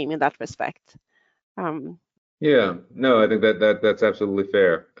the same in that respect. Yeah, no, I think that's absolutely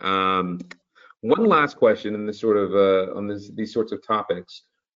fair. One last question in this sort of on these sorts of topics.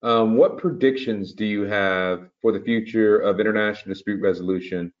 What predictions do you have for the future of international dispute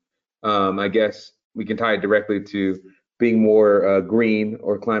resolution? I guess we can tie it directly to being more green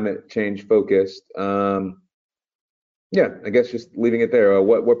or climate change focused. Yeah, I guess just leaving it there.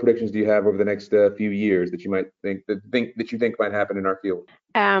 What predictions do you have over the next few years that you might think might happen in our field?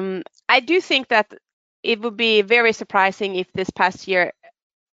 I do think that it would be very surprising if this past year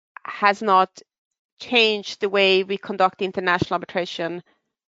has not changed the way we conduct international arbitration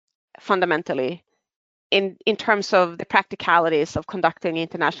fundamentally in terms of the practicalities of conducting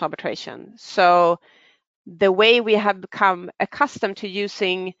international arbitration. So the way we have become accustomed to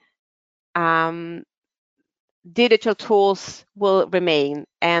using digital tools will remain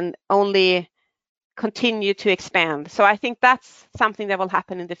and only continue to expand. So I think that's something that will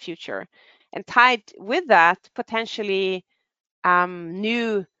happen in the future. And tied with that, potentially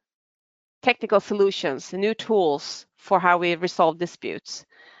new technical solutions, new tools for how we resolve disputes.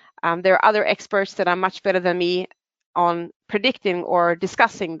 There are other experts that are much better than me on predicting or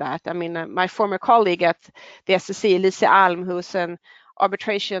discussing that. I mean, my former colleague at the SEC, Lise Alm, who's an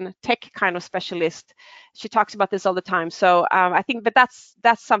arbitration tech kind of specialist, she talks about this all the time. So I think that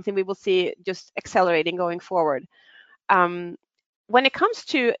that's something we will see just accelerating going forward. When it comes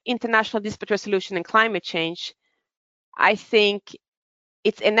to international dispute resolution and climate change, I think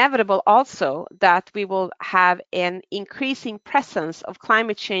it's inevitable also that we will have an increasing presence of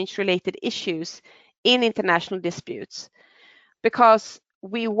climate change related issues in international disputes, because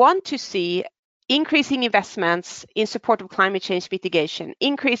we want to see increasing investments in support of climate change mitigation,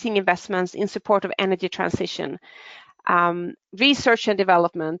 increasing investments in support of energy transition, research and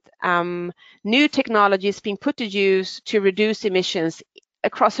development, new technologies being put to use to reduce emissions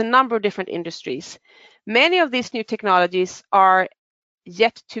across a number of different industries. Many of these new technologies are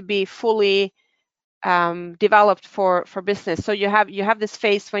yet to be fully developed for business. So you have this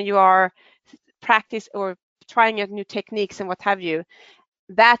phase when you are practice or trying out new techniques and what have you.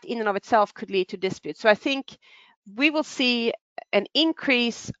 That in and of itself could lead to disputes. So I think we will see an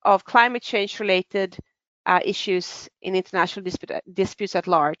increase of climate change related issues in international disputes at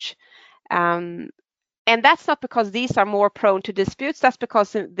large. And that's not because these are more prone to disputes, that's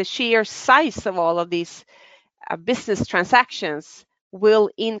because the sheer size of all of these business transactions will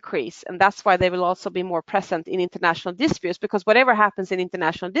increase, and that's why they will also be more present in international disputes, because whatever happens in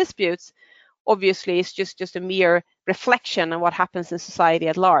international disputes obviously is just a mere reflection on what happens in society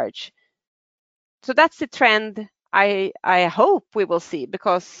at large. So that's the trend I hope we will see,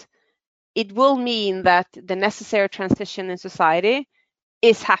 because it will mean that the necessary transition in society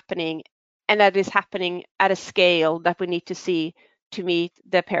is happening, and that is happening at a scale that we need to see to meet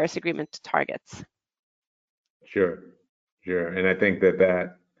the Paris Agreement targets. Sure. And I think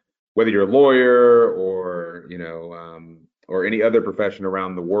that whether you're a lawyer or, or any other profession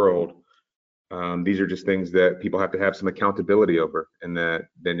around the world, these are just things that people have to have some accountability over, and that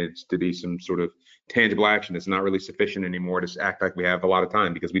there needs to be some sort of tangible action. It's not really sufficient anymore to act like we have a lot of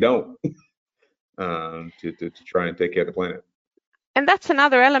time, because we don't, to try and take care of the planet. And that's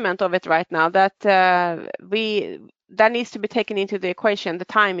another element of it right now, that that needs to be taken into the equation, the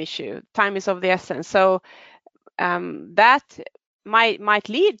time issue. Time is of the essence. So that might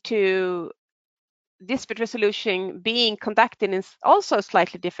lead to dispute resolution being conducted in also a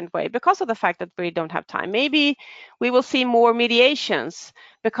slightly different way because of the fact that we don't have time. Maybe we will see more mediations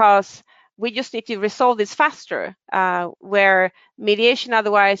because we just need to resolve this faster, where mediation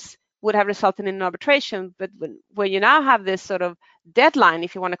otherwise would have resulted in an arbitration. But when you now have this sort of deadline,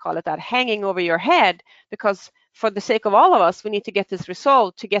 if you want to call it that, hanging over your head, because for the sake of all of us, we need to get this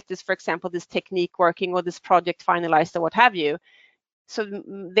resolved, to get this, for example, this technique working or this project finalized or what have you. So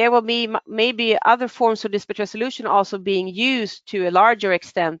there will be maybe other forms of dispute resolution also being used to a larger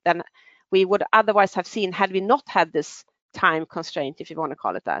extent than we would otherwise have seen had we not had this time constraint, if you want to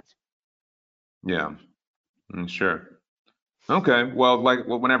call it that. Yeah, sure. Okay, well,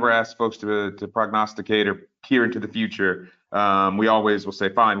 whenever I ask folks to prognosticate or peer into the future, we always will say,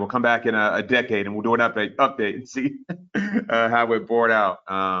 fine, we'll come back in a decade and we'll do an update and see how it bore out.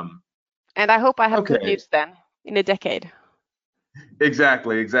 And I hope I have good news then in a decade.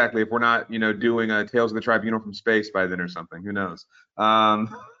 Exactly. If we're not, doing Tales of the Tribunal from space by then or something, who knows?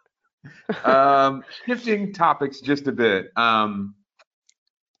 Shifting topics just a bit.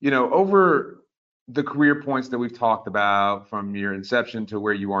 Over the career points that we've talked about from your inception to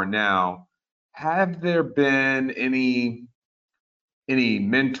where you are now, have there been any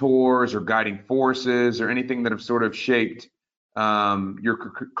mentors or guiding forces or anything that have sort of shaped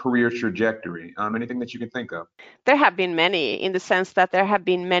your career trajectory? Anything that you can think of? There have been many, in the sense that there have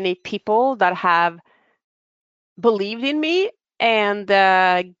been many people that have believed in me and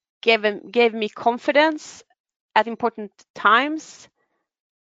gave me confidence at important times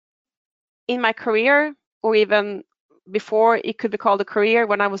in my career, or even before it could be called a career,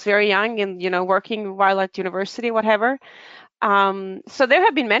 when I was very young and working while at university, whatever. So there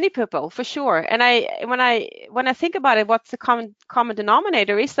have been many people for sure. And when I think about it, what's the common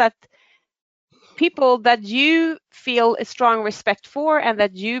denominator is that people that you feel a strong respect for and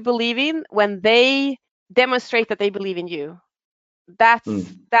that you believe in, when they demonstrate that they believe in you,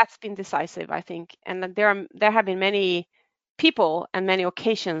 that's been decisive, I think. And there have been many people and many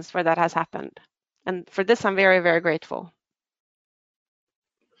occasions where that has happened. And for this, I'm very, very grateful.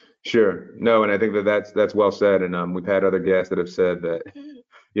 Sure. No, and I think that's well said. And we've had other guests that have said that,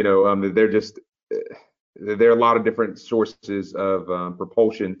 there are a lot of different sources of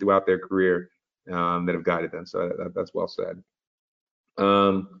propulsion throughout their career that have guided them. So that's well said.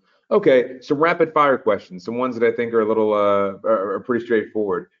 Okay, some rapid fire questions, some ones that I think are a little are pretty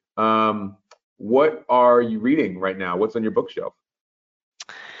straightforward. What are you reading right now? What's on your bookshelf?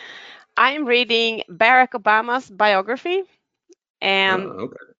 I'm reading Barack Obama's biography, and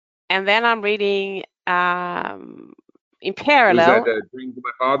okay. And then I'm reading in parallel. Was that Dreams of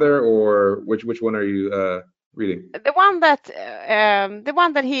My Father, or which one are you reading? The one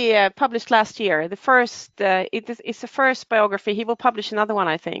that he published last year. The first, it's the first biography. He will publish another one,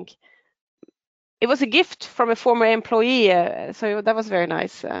 I think. It was a gift from a former employee, so that was very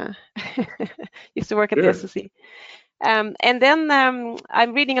nice. Used to work at the SEC. And then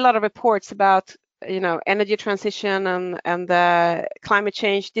I'm reading a lot of reports about energy transition and climate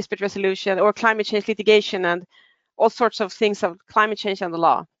change, dispute resolution, or climate change litigation, and all sorts of things of climate change and the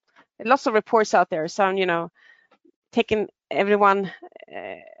law. Lots of reports out there. So I'm, taking everyone,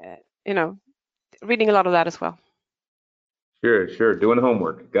 reading a lot of that as well. Sure. Doing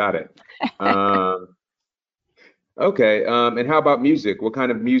homework. Got it. Okay. And how about music? What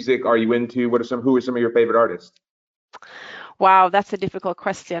kind of music are you into? Who are some of your favorite artists? Wow, that's a difficult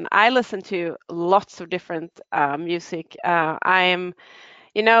question. I listen to lots of different music.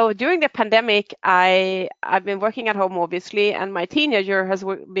 During the pandemic, I've been working at home, obviously, and my teenager has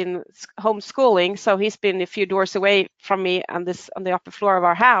been homeschooling, so he's been a few doors away from me on the upper floor of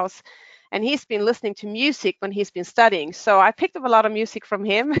our house, and he's been listening to music when he's been studying. So I picked up a lot of music from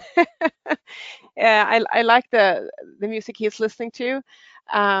him. I like the music he's listening to,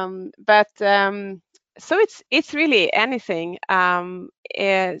 so it's really anything.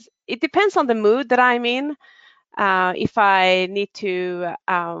 It depends on the mood that I'm in. If I need to,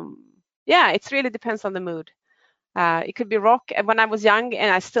 it really depends on the mood. It could be rock. And when I was young,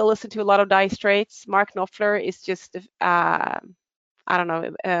 and I still listen to a lot of Dire Straits, Mark Knopfler is just,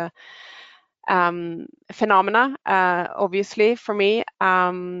 phenomena, obviously, for me.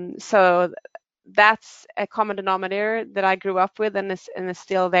 So that's a common denominator that I grew up with and is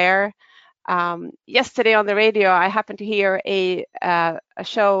still there. Yesterday on the radio, I happened to hear a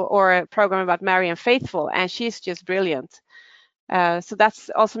show or a program about Marianne Faithfull, and she's just brilliant. So that's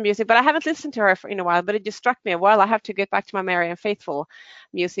also music, but I haven't listened to her in a while, but it just struck me, well, I have to get back to my Marianne Faithfull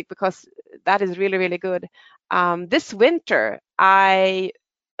music because that is really, really good. This winter, I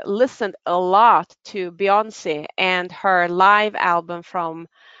listened a lot to Beyonce and her live album from,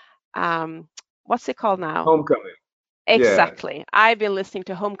 what's it called now? Homecoming. Exactly. Yeah. I've been listening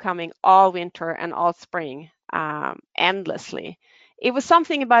to Homecoming all winter and all spring, endlessly. It was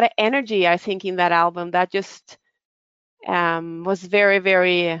something about an energy, I think, in that album that just was very,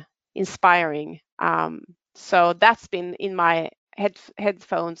 very inspiring. So that's been in my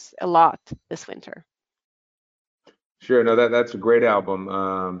headphones a lot this winter. Sure. No, that's a great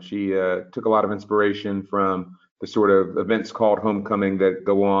album. She took a lot of inspiration from the sort of events called Homecoming that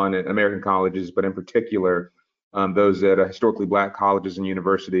go on at American colleges, but in particular, those at historically Black colleges and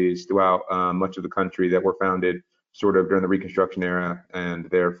universities throughout much of the country that were founded sort of during the Reconstruction era and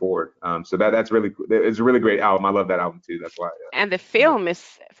thereafter. So it's a really great album. I love that album too. That's why. And the film is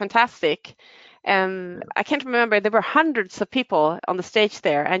fantastic. And I can't remember, there were hundreds of people on the stage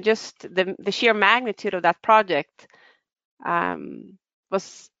there, and just the sheer magnitude of that project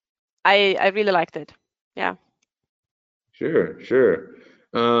was, I really liked it. Yeah. Sure.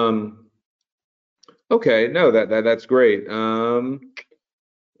 Okay, no, that's great. One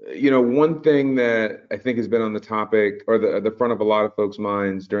thing that I think has been on the topic or the front of a lot of folks'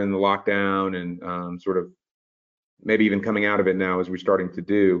 minds during the lockdown and sort of maybe even coming out of it now as we're starting to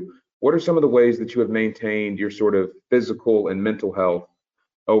do, what are some of the ways that you have maintained your sort of physical and mental health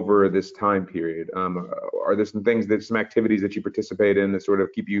over this time period? Are there some activities that you participate in that sort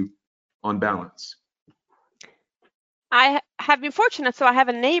of keep you on balance? I have been fortunate, so I have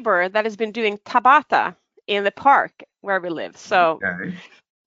a neighbor that has been doing Tabata in the park where we live. So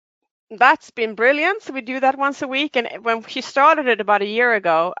that's been brilliant. So we do that once a week. And when she started it about a year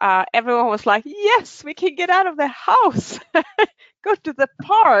ago, everyone was like, yes, we can get out of the house, go to the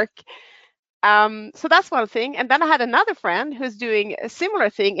park. So that's one thing. And then I had another friend who's doing a similar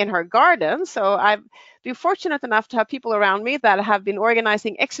thing in her garden. So I've been fortunate enough to have people around me that have been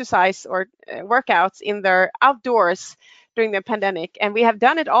organizing exercise or workouts in their outdoors during the pandemic. And we have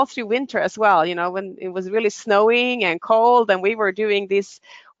done it all through winter as well, when it was really snowing and cold and we were doing these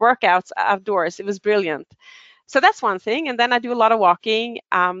workouts outdoors. It was brilliant. So that's one thing. And then I do a lot of walking,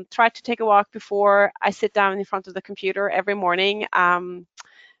 try to take a walk before I sit down in front of the computer every morning.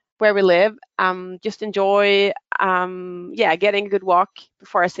 Where we live, just enjoy, getting a good walk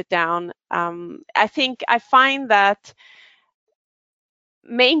before I sit down. I find that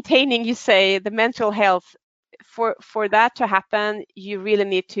maintaining, you say, the mental health, for that to happen, you really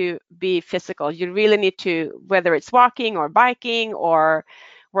need to be physical. You really need to, whether it's walking or biking or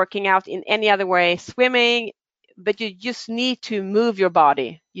working out in any other way, swimming, but you just need to move your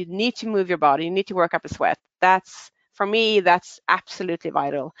body. You need to move your body. You need to work up a sweat. For me, that's absolutely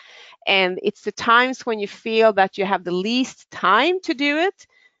vital. And it's the times when you feel that you have the least time to do it,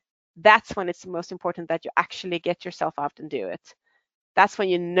 that's when it's the most important that you actually get yourself out and do it. That's when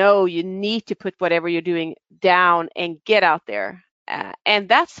you know you need to put whatever you're doing down and get out there. And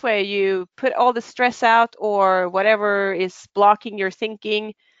that's where you put all the stress out or whatever is blocking your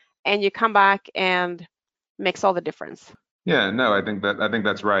thinking, and you come back and makes all the difference. Yeah, no, I think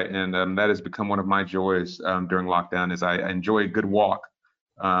that's right, and that has become one of my joys during lockdown. Is I enjoy a good walk,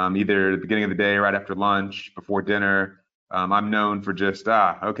 either at the beginning of the day, right after lunch, before dinner. I'm known for just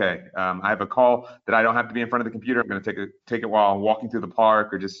okay. I have a call that I don't have to be in front of the computer. I'm going to take it while I'm walking through the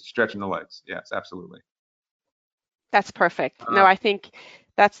park or just stretching the legs. Yes, absolutely. That's perfect. No, I think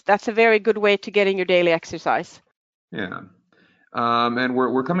that's a very good way to get in your daily exercise. Yeah, and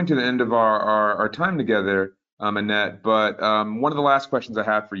we're coming to the end of our time together. Annette, but one of the last questions I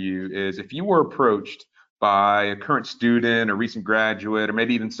have for you is if you were approached by a current student, a recent graduate, or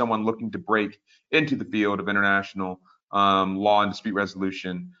maybe even someone looking to break into the field of international law and dispute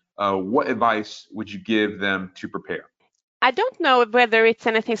resolution, what advice would you give them to prepare? I don't know whether it's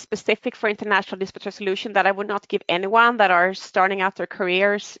anything specific for international dispute resolution that I would not give anyone that are starting out their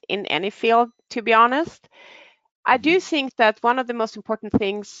careers in any field, to be honest. I do think that one of the most important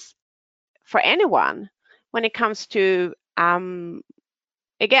things for anyone when it comes to,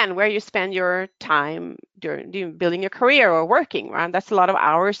 again, where you spend your time during building your career or working, right? That's a lot of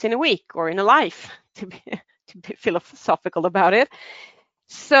hours in a week or in a life, to be philosophical about it.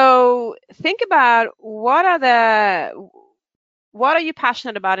 So think about what are you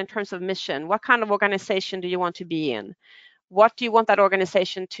passionate about in terms of mission? What kind of organization do you want to be in? What do you want that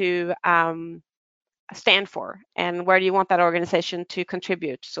organization to stand for, and where do you want that organization to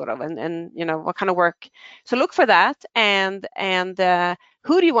contribute, sort of, and what kind of work? So look for that, and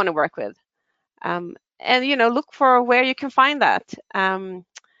who do you want to work with, and look for where you can find that,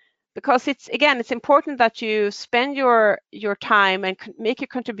 because it's important that you spend your time and make your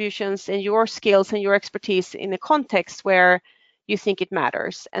contributions and your skills and your expertise in a context where you think it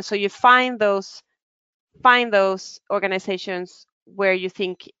matters, and so you find those organizations where you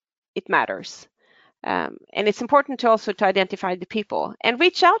think it matters. And it's important to also to identify the people and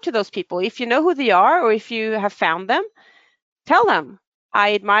reach out to those people. If you know who they are or if you have found them, tell them,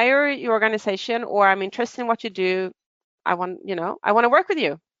 I admire your organization, or I'm interested in what you do. I want to work with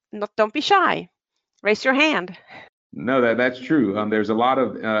you. Don't be shy. Raise your hand. No, that's true. There's a lot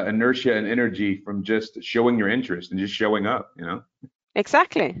of inertia and energy from just showing your interest and just showing up,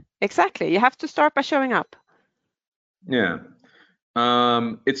 Exactly. You have to start by showing up. Yeah.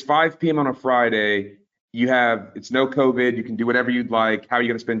 It's 5 p.m. on a Friday. It's no COVID. You can do whatever you'd like. How are you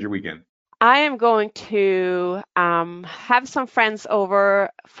going to spend your weekend? I am going to have some friends over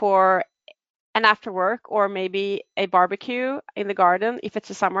for an after work or maybe a barbecue in the garden if it's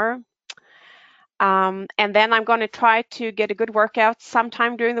a summer. And then I'm going to try to get a good workout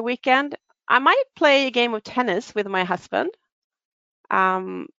sometime during the weekend. I might play a game of tennis with my husband.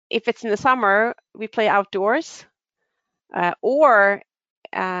 If it's in the summer, we play outdoors. Or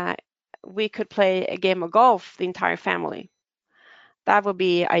we could play a game of golf, the entire family. That would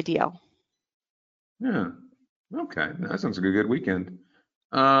be ideal. Yeah. Okay. That sounds like a good weekend.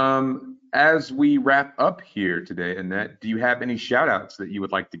 As we wrap up here today, Annette, do you have any shout outs that you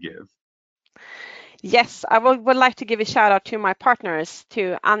would like to give? Yes, I would like to give a shout out to my partners,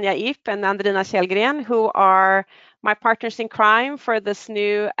 to Anja Ip and Andrina Kjellgren, who are my partners in crime for this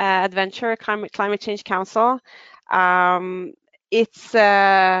new adventure, Climate Change Council. It's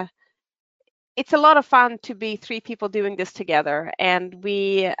a lot of fun to be 3 people doing this together, and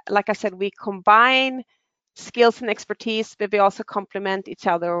we, like I said, we combine skills and expertise, but we also complement each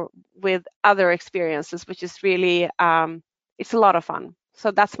other with other experiences, which is really it's a lot of fun. So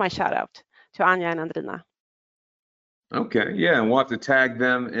that's my shout out to to Anya and Andrina. Okay, yeah, and we'll have to tag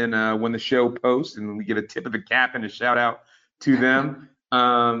them in when the show posts, and we give a tip of the cap and a shout out to them.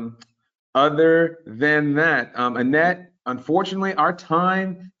 Other than that, Annette, unfortunately, our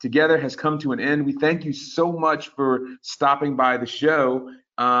time together has come to an end. We thank you so much for stopping by the show,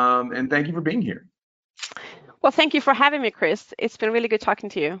 and thank you for being here. Well, thank you for having me, Chris. It's been really good talking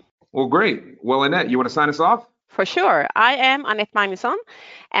to you. Well, great. Well, Annette, you want to sign us off? For sure. I am Annette Magnusson,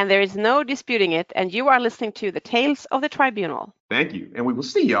 and there is no disputing it, and you are listening to the Tales of the Tribunal. Thank you, and we will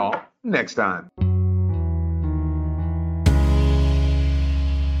see y'all next time.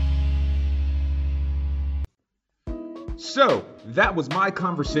 So, that was my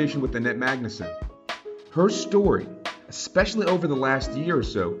conversation with Annette Magnusson. Her story, especially over the last year or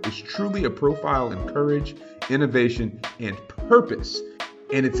so, is truly a profile in courage, innovation, and purpose.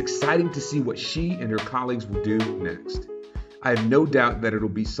 And it's exciting to see what she and her colleagues will do next. I have no doubt that it'll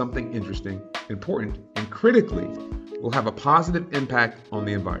be something interesting, important, and critically will have a positive impact on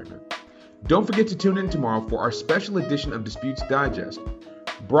the environment. Don't forget to tune in tomorrow for our special edition of Disputes Digest,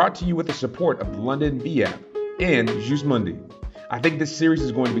 brought to you with the support of the London VAP and Jus Mundi. I think this series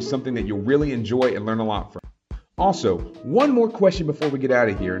is going to be something that you'll really enjoy and learn a lot from. Also, one more question before we get out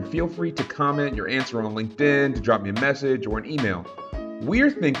of here, and feel free to comment your answer on LinkedIn, to drop me a message or an email.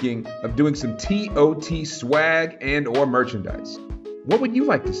 We're thinking of doing some TOT swag and or merchandise. What would you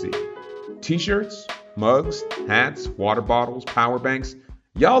like to see? T-shirts, mugs, hats, water bottles, power banks?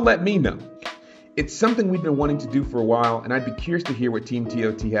 Y'all let me know. It's something we've been wanting to do for a while, and I'd be curious to hear what Team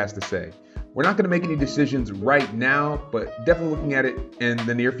TOT has to say. We're not going to make any decisions right now, but definitely looking at it in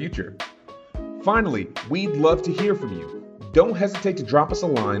the near future. Finally, we'd love to hear from you. Don't hesitate to drop us a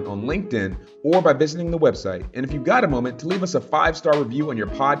line on LinkedIn or by visiting the website. And if you've got a moment, to leave us a 5-star review on your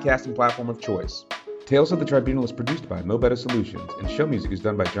podcasting platform of choice. Tales of the Tribunal is produced by Mo Better Solutions, and show music is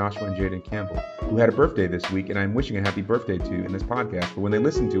done by Joshua and Jaden Campbell, who had a birthday this week, and I'm wishing a happy birthday to in this podcast for when they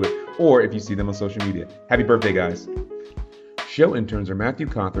listen to it, or if you see them on social media. Happy birthday, guys. Show interns are Matthew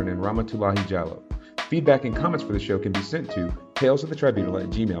Cothran and Ramatulahi Jallo. Feedback and comments for the show can be sent to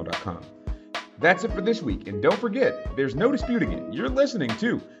talesofthetribunal@gmail.com. That's it for this week, and don't forget, there's no disputing it. You're listening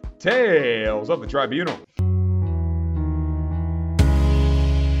to Tales of the Tribunal.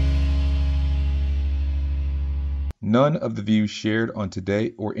 None of the views shared on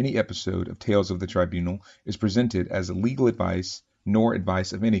today or any episode of Tales of the Tribunal is presented as legal advice nor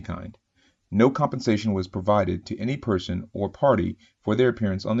advice of any kind. No compensation was provided to any person or party for their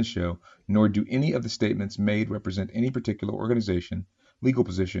appearance on the show, nor do any of the statements made represent any particular organization, legal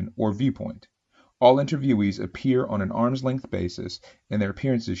position, or viewpoint. All interviewees appear on an arm's length basis, and their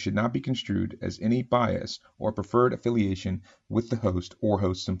appearances should not be construed as any bias or preferred affiliation with the host or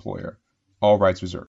host's employer. All rights reserved.